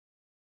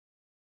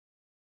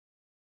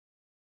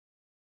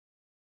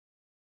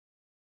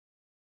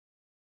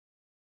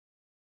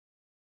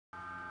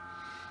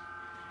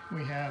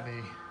we have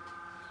a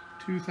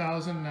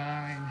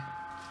 2009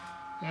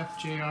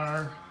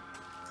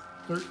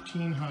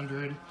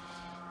 FJR1300.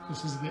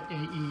 This is the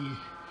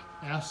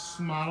AES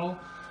model.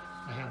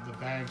 I have the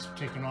bags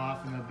taken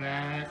off in the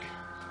back.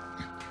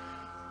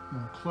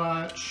 More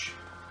clutch.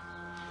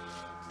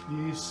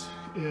 This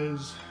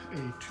is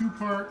a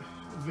two-part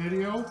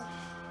video.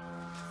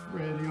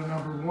 Video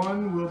number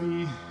one will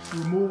be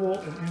removal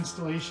and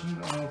installation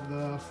of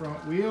the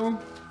front wheel.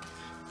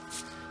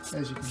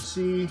 As you can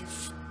see,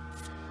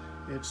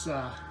 it's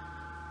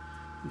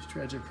these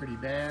treads are pretty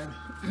bad.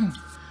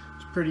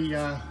 It's pretty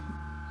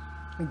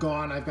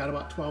gone. I've got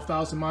about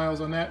 12,000 miles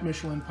on that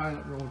Michelin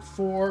Pilot Road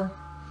 4,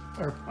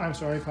 or I'm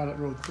sorry, Pilot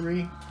Road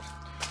 3.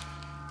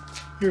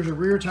 Here's a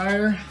rear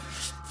tire,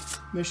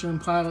 Michelin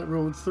Pilot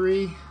Road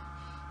 3.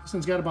 This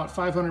one's got about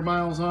 500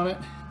 miles on it,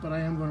 but I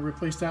am going to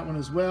replace that one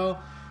as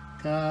well,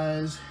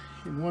 because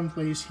in one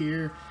place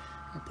here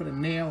I put a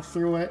nail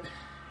through it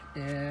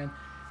and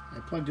I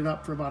plugged it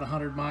up for about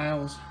 100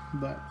 miles,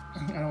 but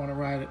I don't want to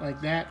ride it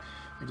like that.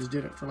 I just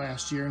did it for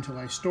last year until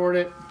I stored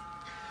it.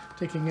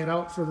 Taking it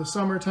out for the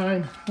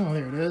summertime. Oh,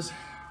 there it is.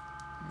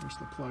 There's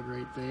the plug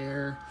right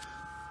there.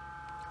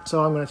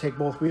 So I'm going to take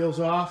both wheels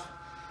off,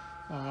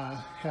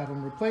 have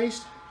them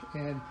replaced,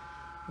 and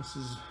this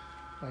is,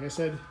 like I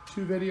said,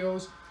 two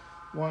videos.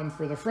 One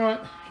for the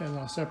front, and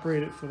I'll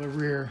separate it for the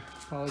rear.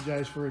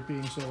 Apologize for it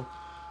being so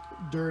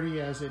dirty,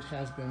 as it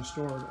has been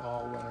stored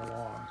all winter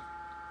long.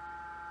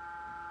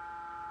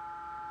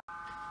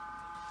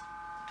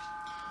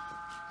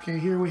 Okay,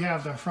 here we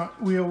have the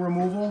front wheel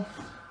removal.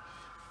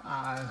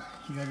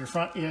 You got your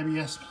front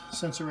ABS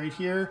sensor right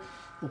here.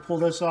 We'll pull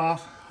this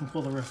off. We'll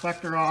pull the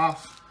reflector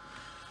off.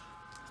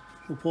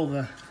 We'll pull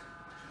the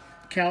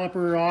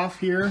caliper off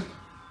here.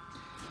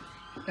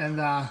 And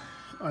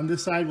on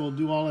this side, we'll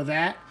do all of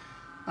that.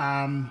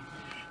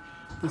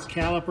 This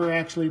caliper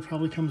actually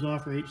probably comes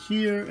off right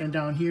here and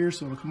down here,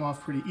 so it'll come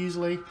off pretty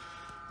easily.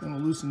 Then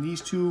we'll loosen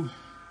these two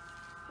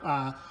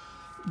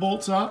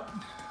bolts up.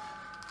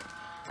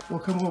 We'll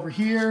come over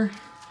here,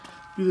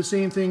 do the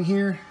same thing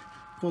here,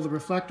 pull the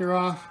reflector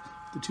off,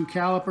 the two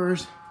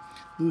calipers,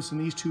 loosen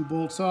these two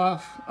bolts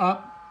off,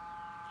 up,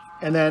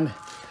 and then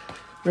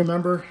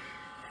remember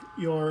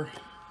your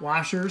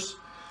washers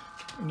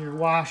and your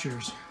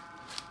washers.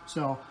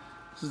 So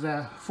this is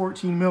a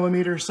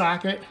 14mm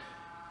socket.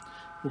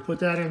 We'll put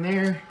that in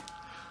there,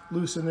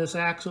 loosen this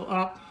axle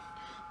up,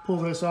 pull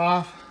this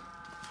off.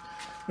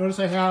 Notice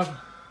I have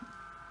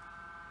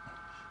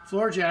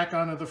floor jack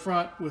onto the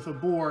front with a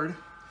board.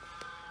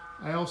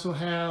 I also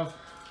have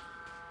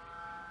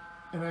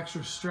an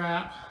extra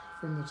strap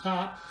from the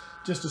top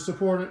just to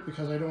support it,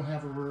 because I don't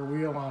have a rear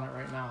wheel on it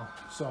right now.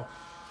 So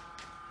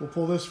we'll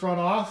pull this front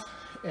off,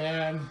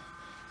 and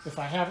if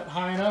I have it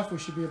high enough, we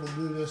should be able to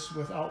do this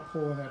without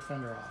pulling that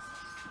fender off.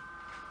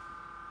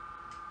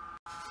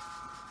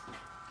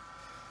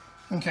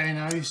 Okay,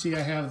 now you see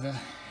I have the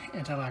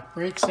anti-lock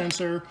brake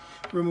sensor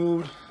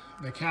removed,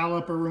 the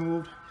caliper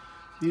removed.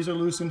 These are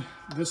loosened.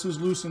 This is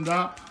loosened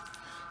up.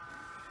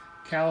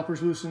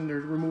 Calipers loosened, they're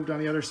removed on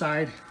the other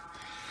side.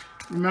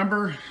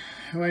 Remember,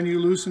 when you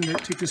loosen it,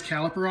 take this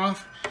caliper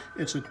off,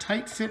 it's a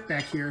tight fit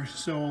back here.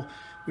 So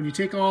when you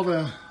take all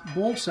the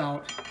bolts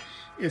out,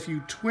 if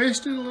you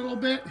twist it a little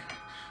bit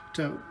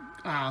to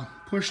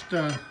push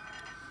the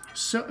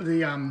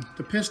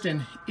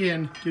piston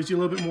in, gives you a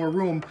little bit more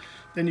room,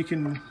 then you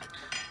can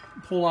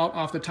pull out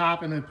off the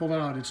top and then pull it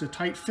out. It's a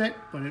tight fit,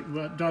 but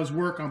it does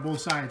work on both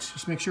sides.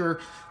 Just make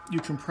sure you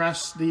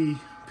compress the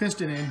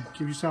piston in,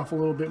 give yourself a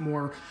little bit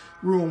more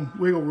room,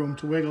 wiggle room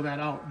to wiggle that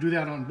out. Do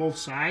that on both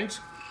sides.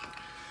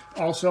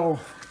 Also,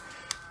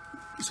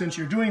 since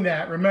you're doing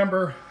that,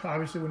 remember,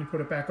 obviously when you put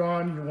it back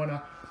on, you want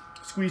to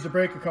squeeze the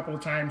brake a couple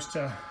of times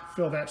to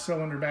fill that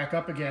cylinder back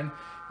up again,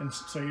 and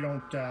so you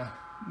don't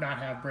not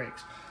have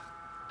brakes.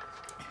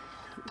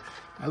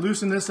 I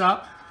loosened this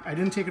up. I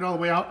didn't take it all the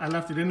way out. I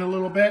left it in a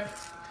little bit.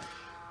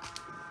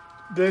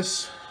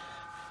 This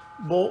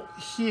bolt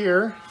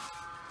here,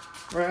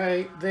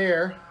 right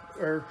there,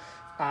 or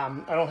I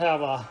don't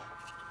have a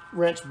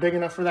wrench big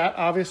enough for that,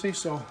 obviously,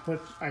 so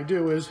what I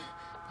do is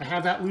I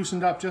have that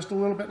loosened up just a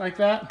little bit like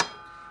that,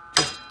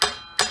 just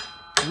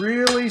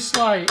really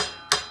slight.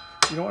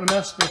 You don't want to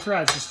mess with the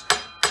threads. Just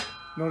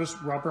notice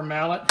rubber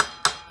mallet,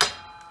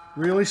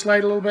 really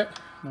slight a little bit.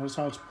 Notice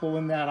how it's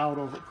pulling that out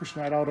over,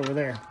 pushing that out over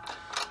there.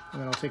 And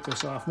then I'll take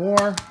this off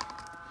more,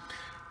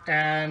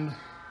 and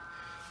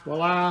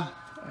voila,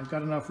 I've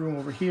got enough room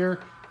over here.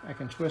 I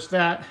can twist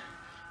that,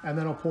 and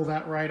then I'll pull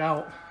that right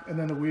out, and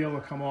then the wheel will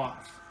come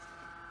off.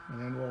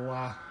 And then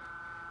we'll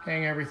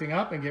hang everything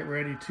up and get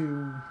ready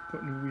to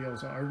put new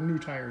wheels on, or new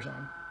tires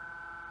on.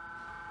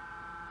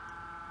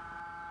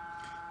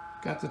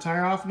 Got the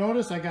tire off.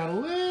 Notice I got a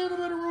little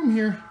bit of room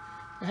here.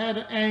 I had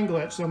to angle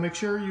it, so make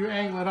sure you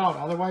angle it out.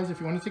 Otherwise, if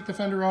you want to take the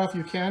fender off,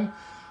 you can.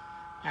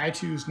 I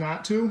choose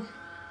not to.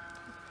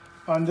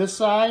 On this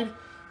side,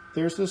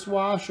 there's this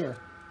washer.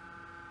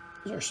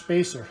 There's our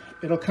spacer.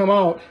 It'll come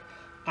out.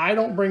 I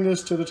don't bring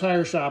this to the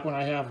tire shop when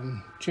I have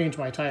them change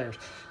my tires.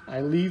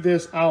 I leave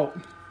this out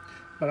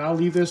But I'll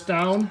leave this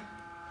down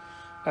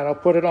and I'll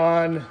put it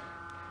on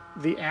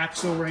the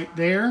axle right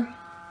there.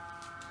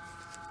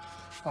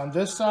 On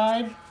this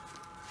side,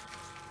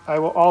 I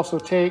will also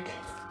take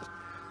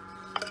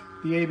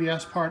the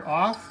ABS part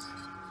off.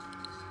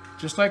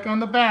 Just like on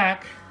the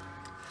back,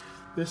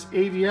 this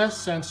ABS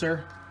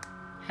sensor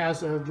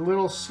has a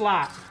little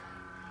slot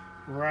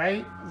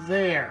right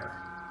there.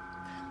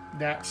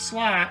 That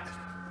slot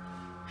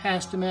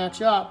has to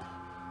match up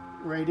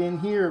right in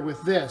here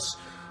with this.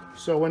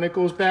 So when it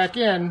goes back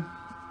in,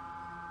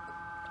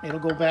 it'll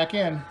go back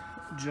in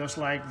just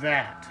like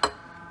that.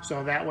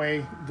 So that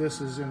way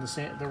this is in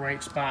the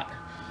right spot.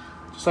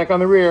 Just like on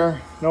the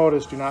rear,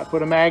 notice, do not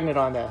put a magnet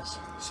on this.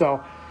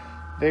 So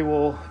they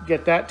will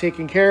get that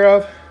taken care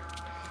of,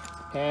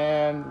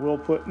 and we'll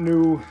put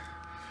new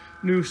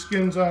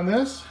skins on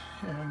this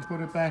and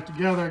put it back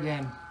together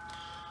again.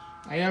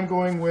 I am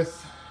going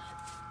with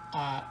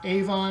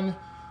Avon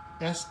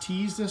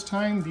STs this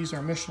time. These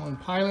are Michelin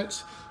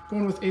Pilots.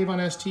 Going with Avon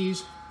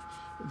STs.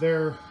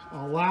 They're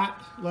a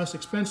lot less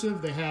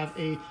expensive. They have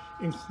a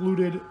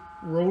included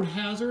road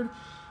hazard,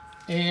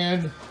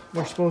 and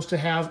we're supposed to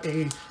have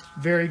a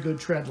very good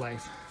tread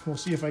life. We'll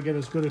see if I get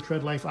as good a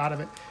tread life out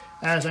of it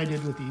as I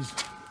did with these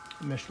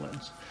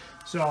Michelins.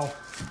 So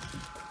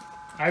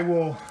I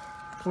will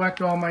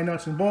collect all my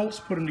nuts and bolts,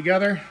 put them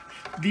together.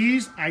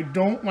 These I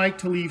don't like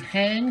to leave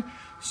hang,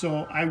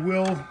 so I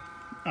will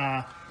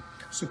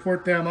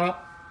support them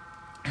up,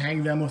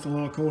 hang them with a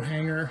little coat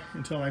hanger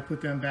until I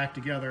put them back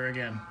together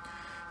again.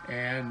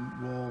 And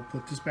we'll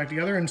put this back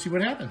together and see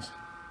what happens.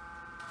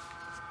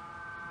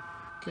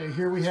 Okay,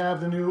 here we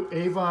have the new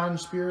Avon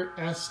Spirit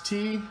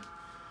ST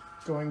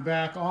going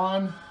back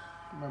on.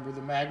 Remember,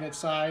 the magnet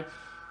side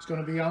is going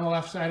to be on the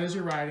left side as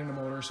you're riding the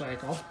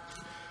motorcycle.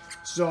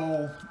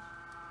 So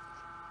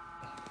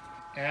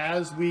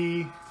as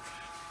we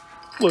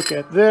look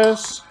at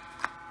this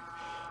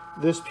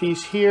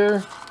piece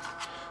here,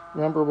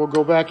 remember, we'll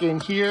go back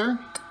in here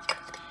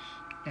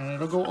and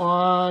it'll go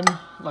on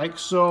like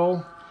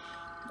so.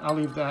 I'll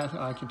leave that.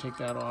 I can take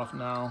that off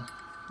now.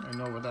 I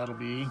know where that'll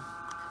be.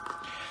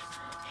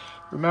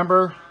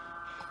 Remember,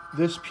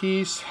 this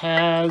piece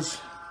has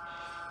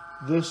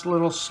this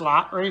little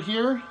slot right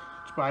here.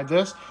 It's by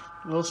this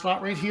little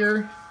slot right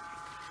here.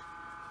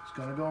 It's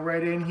going to go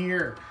right in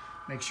here.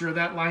 Make sure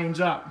that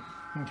lines up.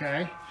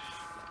 Okay.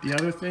 The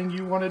other thing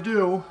you want to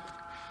do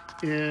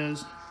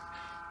is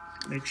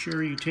make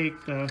sure you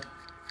take the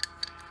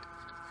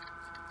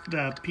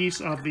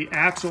piece of the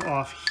axle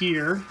off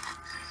here.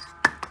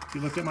 If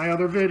you looked at my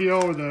other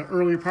video or the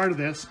earlier part of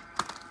this,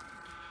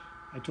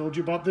 I told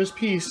you about this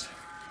piece.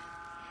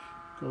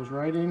 Goes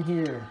right in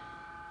here.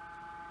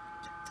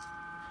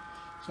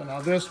 So now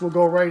this will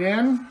go right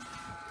in.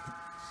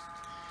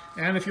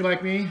 And if you're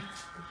like me,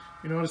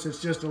 you notice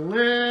it's just a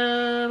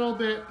little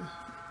bit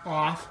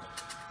off.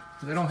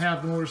 I don't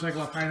have the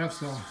motorcycle up high enough,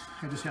 so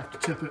I just have to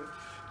tip it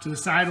to the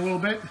side a little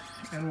bit,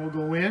 and we'll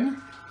go in.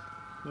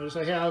 Notice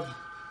I have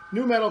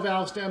new metal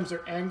valve stems.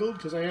 They're angled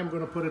because I am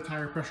going to put a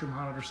tire pressure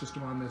monitor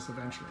system on this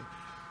eventually.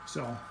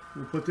 So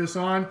we'll put this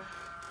on,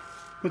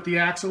 put the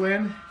axle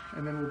in,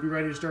 and then we'll be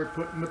ready to start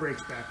putting the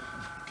brakes back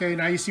on. Okay,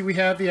 now you see we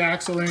have the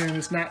axle in and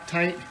it's not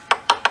tight.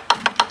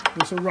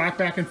 This will rock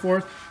back and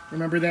forth.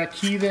 Remember that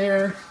key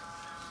there.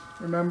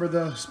 Remember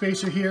the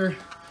spacer here.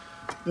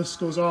 This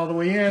goes all the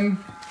way in.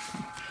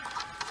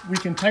 We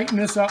can tighten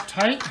this up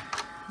tight.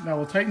 Now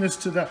we'll tighten this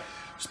to the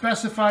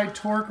specified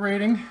torque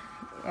rating.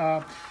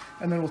 And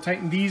then we'll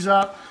tighten these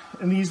up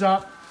and these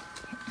up.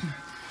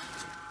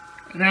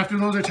 And after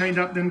those are tightened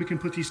up, then we can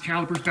put these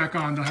calipers back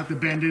on. They'll have to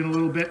bend in a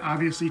little bit,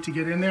 obviously, to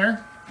get in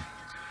there.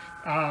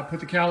 Put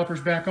the calipers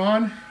back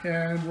on,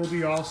 and we'll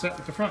be all set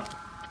with the front.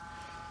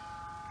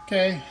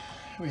 Okay,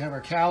 we have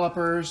our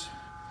calipers,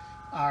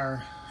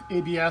 our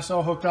ABS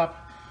all hooked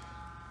up.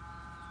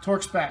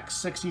 Torque specs,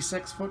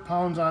 66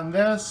 foot-pounds on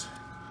this,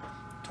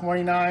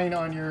 29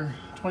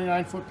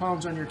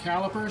 foot-pounds on your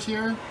calipers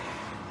here,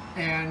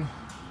 and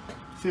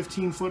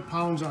 15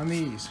 foot-pounds on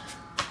these.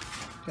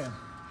 Okay,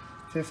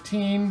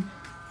 15,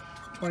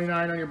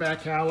 29 on your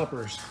back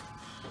calipers.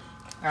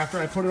 After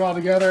I put it all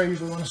together, I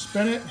usually want to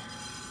spin it.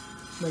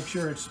 Make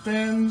sure it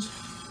spins.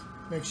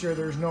 Make sure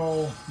there's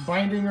no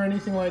binding or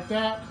anything like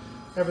that.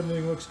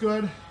 Everything looks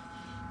good.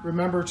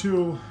 Remember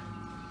to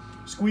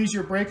squeeze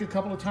your brake a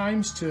couple of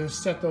times to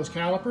set those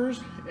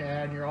calipers,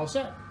 and you're all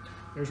set.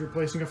 There's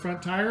replacing a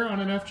front tire on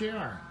an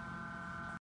FJR.